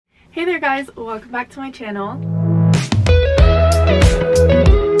Hey there guys, welcome back to my channel.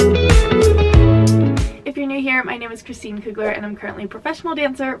 If you're new here, my name is Christine and I'm currently a professional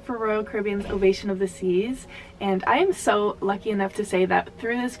dancer for Royal Caribbean's Ovation of the Seas, and I am so lucky enough to say that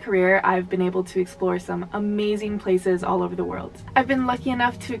through this career I've been able to explore some amazing places all over the world. I've been lucky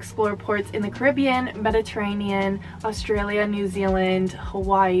enough to explore ports in the Caribbean, Mediterranean, Australia, New Zealand,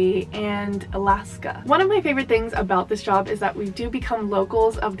 Hawaii, and Alaska. One of my favorite things about this job is that we do become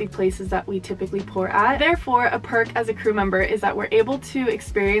locals of the places that we typically port at. Therefore, a perk as a crew member is that we're able to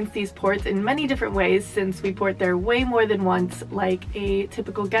experience these ports in many different ways, since we port there way more than once, like a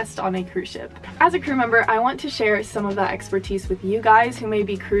typical guest on a cruise ship. As a crew member, I want to share some of that expertise with you guys who may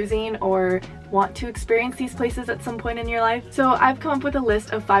be cruising or want to experience these places at some point in your life. So I've come up with a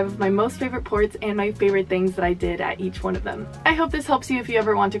list of 5 of my most favorite ports and my favorite things that I did at each one of them. I hope this helps you if you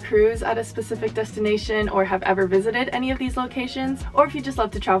ever want to cruise at a specific destination or have ever visited any of these locations, or if you just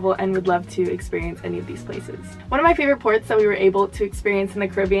love to travel and would love to experience any of these places. One of my favorite ports that we were able to experience in the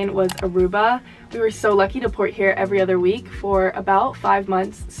Caribbean was Aruba. We were so lucky to port here every other week for about 5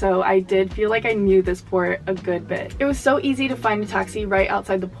 months, so I did feel like I knew this port a good bit. It was so easy to find a taxi right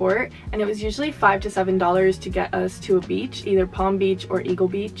outside the port, and it was usually $5 to $7 to get us to a beach, either Palm Beach or Eagle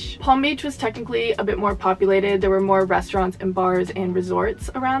Beach. Palm Beach was technically a bit more populated. There were more restaurants and bars and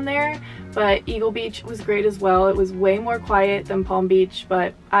resorts around there, but Eagle Beach was great as well. It was way more quiet than Palm Beach,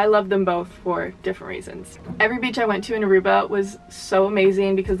 but I loved them both for different reasons. Every beach I went to in Aruba was so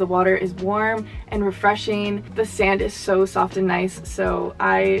amazing because the water is warm and refreshing. The sand is so soft and nice, so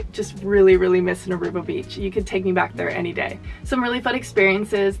I just really miss an Aruba beach. You could take me back there any day. Some really fun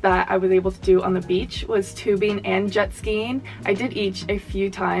experiences that I was able to do on the beach was tubing and jet skiing. I did each a few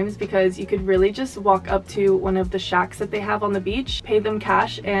times because you could really just walk up to one of the shacks that they have on the beach, pay them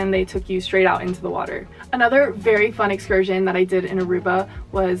cash, and they took you straight out into the water. Another very fun excursion that I did in Aruba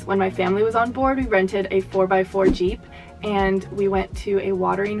was when my family was on board. We rented a 4x4 Jeep and we went to a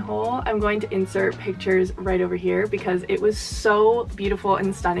watering hole. I'm going to insert pictures right over here because it was so beautiful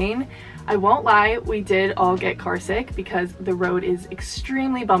and stunning. I won't lie, we did all get car sick because the road is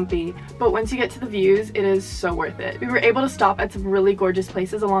extremely bumpy, but once you get to the views, it is so worth it. We were able to stop at some really gorgeous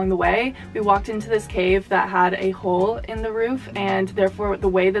places along the way. We walked into this cave that had a hole in the roof, and therefore the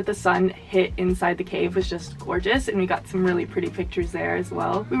way that the sun hit inside the cave was just gorgeous, and we got some really pretty pictures there as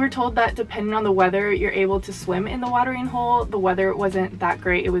well. We were told that depending on the weather, you're able to swim in the watering hole. The weather wasn't that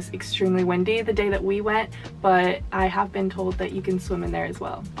great. It was extremely windy the day that we went, but I have been told that you can swim in there as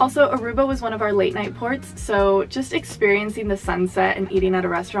well. Also, Aruba was one of our late night ports, so just experiencing the sunset and eating at a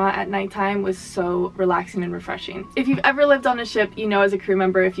restaurant at nighttime was so relaxing and refreshing. If you've ever lived on a ship, you know as a crew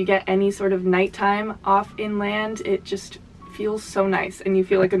member, if you get any sort of nighttime off inland, it just feels so nice and you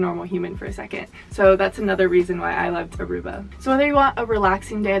feel like a normal human for a second. So that's another reason why I loved Aruba. So whether you want a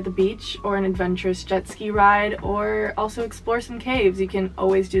relaxing day at the beach or an adventurous jet ski ride or also explore some caves, you can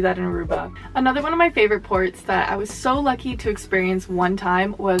always do that in Aruba. Another one of my favorite ports that I was so lucky to experience one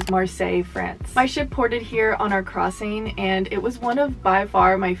time was Marseille, France. My ship ported here on our crossing, and it was one of by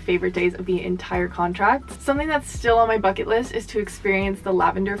far my favorite days of the entire contract. Something that's still on my bucket list is to experience the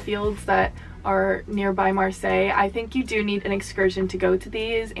lavender fields that are nearby Marseille. I think you do need an excursion to go to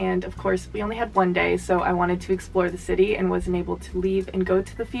these, and of course we only had one day, so I wanted to explore the city and wasn't able to leave and go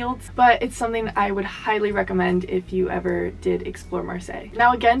to the fields, but it's something I would highly recommend if you ever did explore Marseille.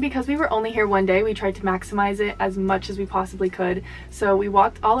 Now again, because we were only here one day, we tried to maximize it as much as we possibly could, so we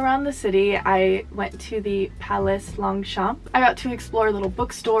walked all around the city. I went to the Palais Longchamp. I got to explore little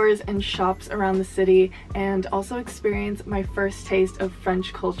bookstores and shops around the city and also experience my first taste of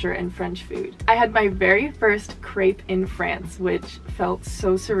French culture and French food. I had my very first crepe in France, which felt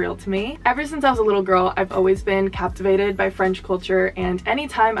so surreal to me. Ever since I was a little girl, I've always been captivated by French culture, and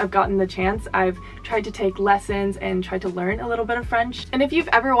anytime I've gotten the chance, I've tried to take lessons and try to learn a little bit of French. And if you've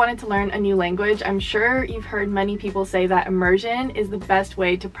ever wanted to learn a new language, I'm sure you've heard many people say that immersion is the best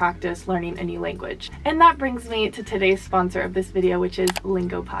way to practice learning a new language. And that brings me to today's sponsor of this video, which is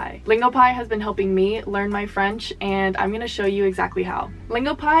LingoPie. LingoPie has been helping me learn my French, and I'm going to show you exactly how.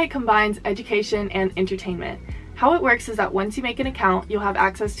 LingoPie combines education and entertainment. How it works is that once you make an account, you'll have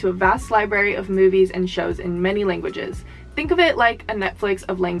access to a vast library of movies and shows in many languages. Think of it like a Netflix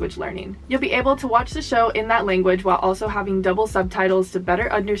of language learning. You'll be able to watch the show in that language while also having double subtitles to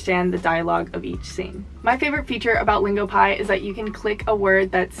better understand the dialogue of each scene. My favorite feature about LingoPie is that you can click a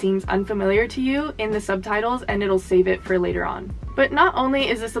word that seems unfamiliar to you in the subtitles and it'll save it for later on. But not only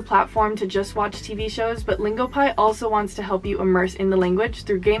is this a platform to just watch TV shows, but Lingopie also wants to help you immerse in the language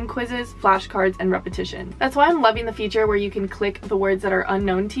through game quizzes, flashcards, and repetition. That's why I'm loving the feature where you can click the words that are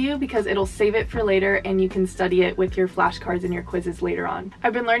unknown to you, because it'll save it for later and you can study it with your flashcards and your quizzes later on.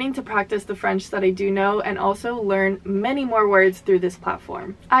 I've been learning to practice the French that I do know and also learn many more words through this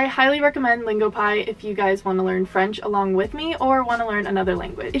platform. I highly recommend Lingopie if you guys want to learn French along with me or want to learn another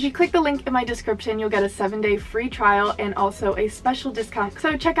language. If you click the link in my description, you'll get a 7-day free trial and also a special discount.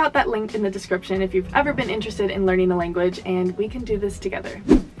 So check out that link in the description if you've ever been interested in learning a language, and we can do this together.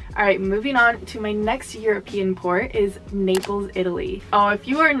 Alright, moving on to my next European port is Naples, Italy. Oh, if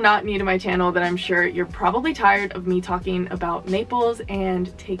you are not new to my channel, then I'm sure you're probably tired of me talking about Naples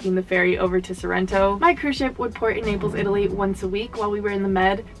and taking the ferry over to Sorrento. My cruise ship would port in Naples, Italy once a week while we were in the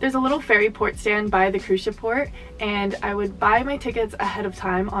Med. There's a little ferry port stand by the cruise ship port, and I would buy my tickets ahead of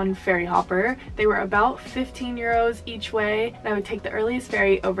time on Ferry Hopper. They were about 15 euros each way, and I would take the earliest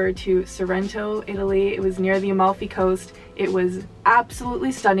ferry over to Sorrento, Italy. It was near the Amalfi Coast. It was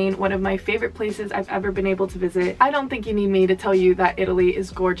absolutely stunning, one of my favorite places I've ever been able to visit. I don't think you need me to tell you that Italy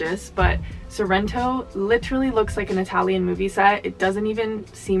is gorgeous, but Sorrento literally looks like an Italian movie set. It doesn't even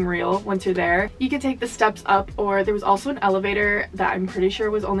seem real once you're there. You could take the steps up, or there was also an elevator that I'm pretty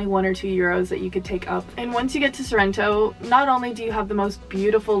sure was only 1 or 2 euros that you could take up. And once you get to Sorrento, not only do you have the most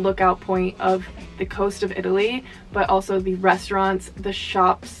beautiful lookout point of the coast of Italy, but also the restaurants, the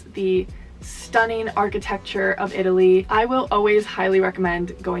shops, the stunning architecture of Italy. I will always highly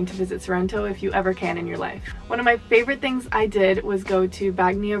recommend going to visit Sorrento if you ever can in your life. One of my favorite things I did was go to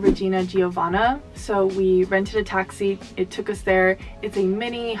Bagnia Regina Giovanna. So we rented a taxi, it took us there. It's a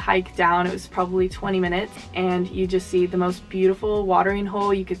mini hike down, it was probably 20 minutes, and you just see the most beautiful watering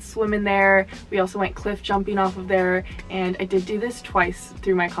hole. You could swim in there. We also went cliff jumping off of there, and I did do this twice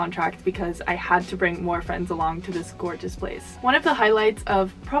through my contract because I had to bring more friends along to this gorgeous place. One of the highlights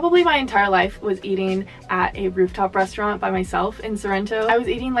of probably my entire life was eating at a rooftop restaurant by myself in Sorrento. I was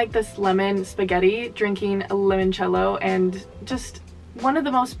eating like this lemon spaghetti, drinking a limoncello, and just one of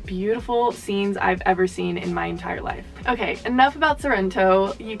the most beautiful scenes I've ever seen in my entire life. Okay, enough about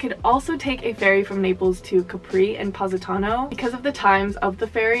Sorrento. You could also take a ferry from Naples to Capri and Positano. Because of the times of the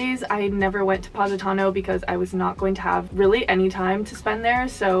ferries, I never went to Positano because I was not going to have really any time to spend there.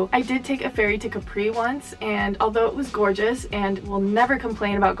 So I did take a ferry to Capri once, and although it was gorgeous and will never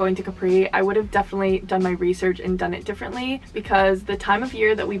complain about going to Capri, I would have definitely done my research and done it differently, because the time of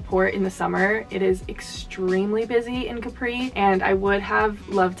year that we port in the summer, it is extremely busy in Capri, and I would have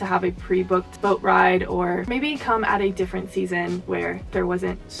loved to have a pre-booked boat ride, or maybe come at a different season where there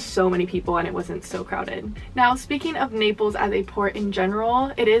wasn't so many people and it wasn't so crowded. Now, speaking of Naples as a port in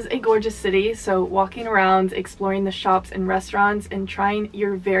general, it is a gorgeous city, so walking around, exploring the shops and restaurants, and trying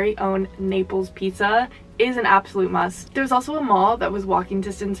your very own Naples pizza is an absolute must. There was also a mall that was walking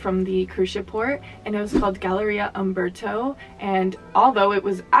distance from the cruise ship port, and it was called Galleria Umberto, and although it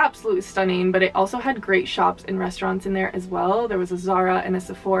was absolutely stunning, but it also had great shops and restaurants in there as well. There was a Zara and a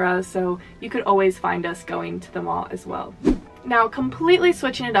Sephora, so you could always find us going to the mall as well. Now, completely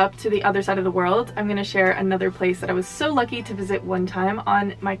switching it up to the other side of the world, I'm going to share another place that I was so lucky to visit one time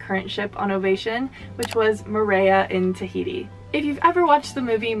on my current ship on Ovation, which was Moorea in Tahiti. If you've ever watched the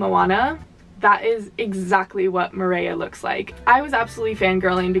movie Moana, that is exactly what Moorea looks like. I was absolutely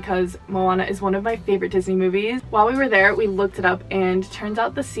fangirling because Moana is one of my favorite Disney movies. While we were there, we looked it up, and turns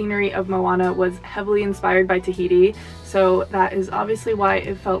out the scenery of Moana was heavily inspired by Tahiti, so that is obviously why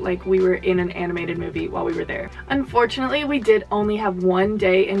it felt like we were in an animated movie while we were there. Unfortunately, we did only have 1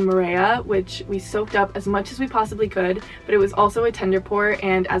 day in Moorea, which we soaked up as much as we possibly could, but it was also a tender port,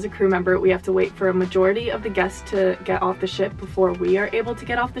 and as a crew member, we have to wait for a majority of the guests to get off the ship before we are able to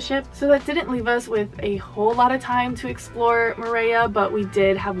get off the ship. So that didn't leave us with a whole lot of time to explore Moorea, but we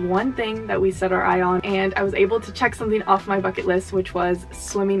did have one thing that we set our eye on, and I was able to check something off my bucket list, which was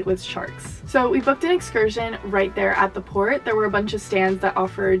swimming with sharks. So we booked an excursion right there at the port. There were a bunch of stands that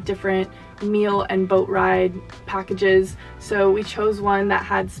offered different meal and boat ride packages, so we chose one that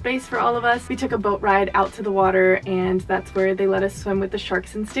had space for all of us. We took a boat ride out to the water, and that's where they let us swim with the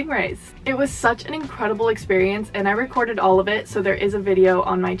sharks and stingrays. It was such an incredible experience, and I recorded all of it, so there is a video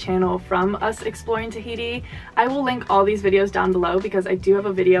on my channel from us exploring Tahiti. I will link all these videos down below because I do have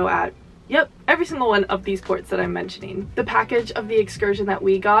a video at every single one of these ports that I'm mentioning. The package of the excursion that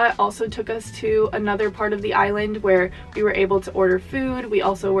we got also took us to another part of the island where we were able to order food. We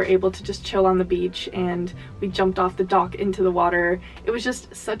also were able to just chill on the beach, and we jumped off the dock into the water. It was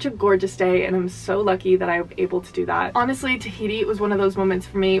just such a gorgeous day, and I'm so lucky that I was able to do that. Honestly, Tahiti was one of those moments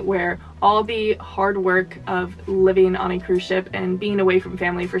for me where all the hard work of living on a cruise ship and being away from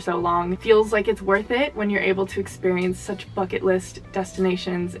family for so long feels like it's worth it when you're able to experience such bucket list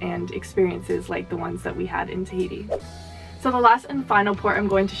destinations and experiences like the ones that we had in Tahiti. So the last and final port I'm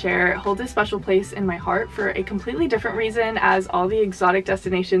going to share holds a special place in my heart for a completely different reason as all the exotic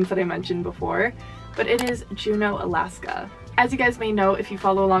destinations that I mentioned before, but it is Juneau, Alaska. As you guys may know if you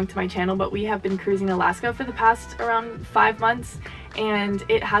follow along to my channel, but we have been cruising Alaska for the past around 5 months, and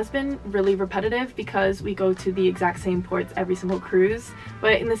it has been really repetitive because we go to the exact same ports every single cruise,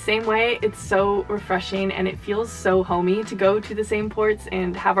 but in the same way it's so refreshing and it feels so homey to go to the same ports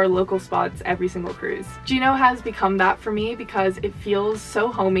and have our local spots every single cruise. Juneau has become that for me because it feels so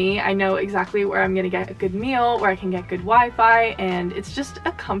homey. I know exactly where I'm gonna get a good meal, where I can get good Wi-Fi, and it's just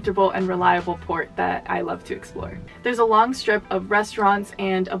a comfortable and reliable port that I love to explore. There's a long strip of restaurants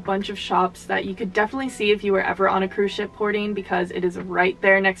and a bunch of shops that you could definitely see if you were ever on a cruise ship porting because it is right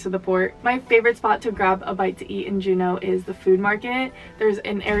there next to the port. My favorite spot to grab a bite to eat in Juneau is the food market. There's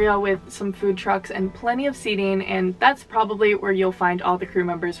an area with some food trucks and plenty of seating, and that's probably where you'll find all the crew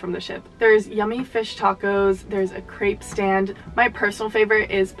members from the ship. There's yummy fish tacos, there's a crepe stand. My personal favorite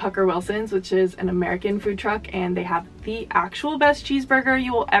is Pucker Wilson's, which is an American food truck, and they have the actual best cheeseburger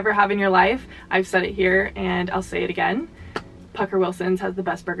you will ever have in your life. I've said it here and I'll say it again. Pucker Wilson's has the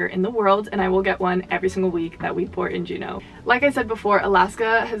best burger in the world, and I will get one every single week that we port in Juneau. Like I said before,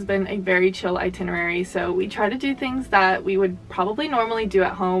 Alaska has been a very chill itinerary, so we try to do things that we would probably normally do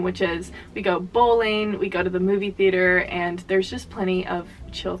at home, which is we go bowling, we go to the movie theater, and there's just plenty of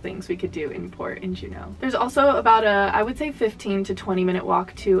chill things we could do in port in Juneau. There's also about a, I would say 15 to 20 minute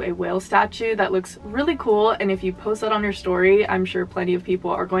walk to a whale statue that looks really cool, and if you post that on your story, I'm sure plenty of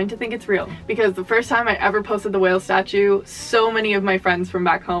people are going to think it's real, because the first time I ever posted the whale statue, so many of my friends from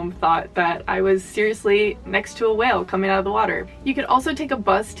back home thought that I was seriously next to a whale coming out of the water. You could also take a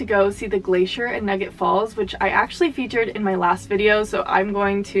bus to go see the glacier in Nugget Falls, which I actually featured in my last video, so I'm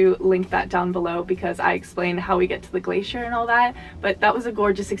going to link that down below because I explained how we get to the glacier and all that, but that was a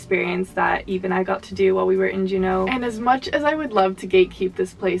gorgeous experience that even I got to do while we were in Juneau. And as much as I would love to gatekeep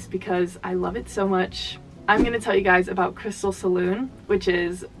this place because I love it so much, I'm going to tell you guys about Crystal Saloon, which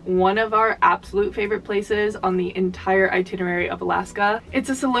is one of our absolute favorite places on the entire itinerary of Alaska. It's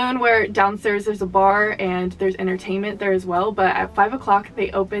a saloon where downstairs there's a bar and there's entertainment there as well, but at 5 o'clock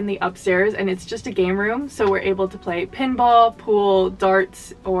they open the upstairs and it's just a game room, so we're able to play pinball, pool,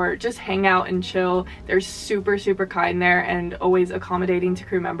 darts, or just hang out and chill. They're super kind there and always accommodating to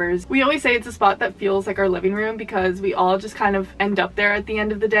crew members. We always say it's a spot that feels like our living room because we all just kind of end up there at the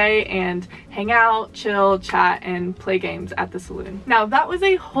end of the day and hang out, chill, chat, and play games at the saloon. Now that was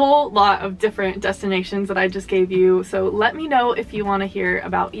a whole lot of different destinations that I just gave you, so let me know if you want to hear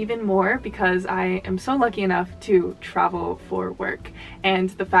about even more because I am so lucky enough to travel for work, and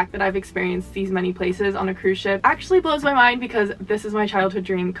the fact that I've experienced these many places on a cruise ship actually blows my mind because this is my childhood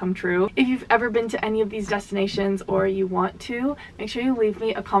dream come true. If you've ever been to any of these destinations or you want to, make sure you leave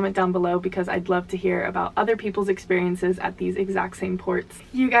me a comment down below because I'd love to hear about other people's experiences at these exact same ports.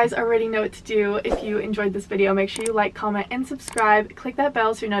 You guys already know what to do. If you enjoyed this video, make sure you like, comment, and subscribe. Click that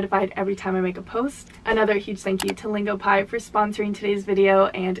bell so you're notified every time I make a post. Another huge thank you to Lingo Pie for sponsoring today's video,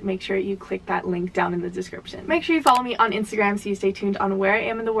 and make sure you click that link down in the description. Make sure you follow me on Instagram so you stay tuned on where I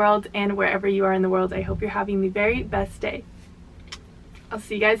am in the world, and wherever you are in the world, I hope you're having the very best day. I'll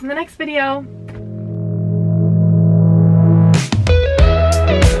see you guys in the next video.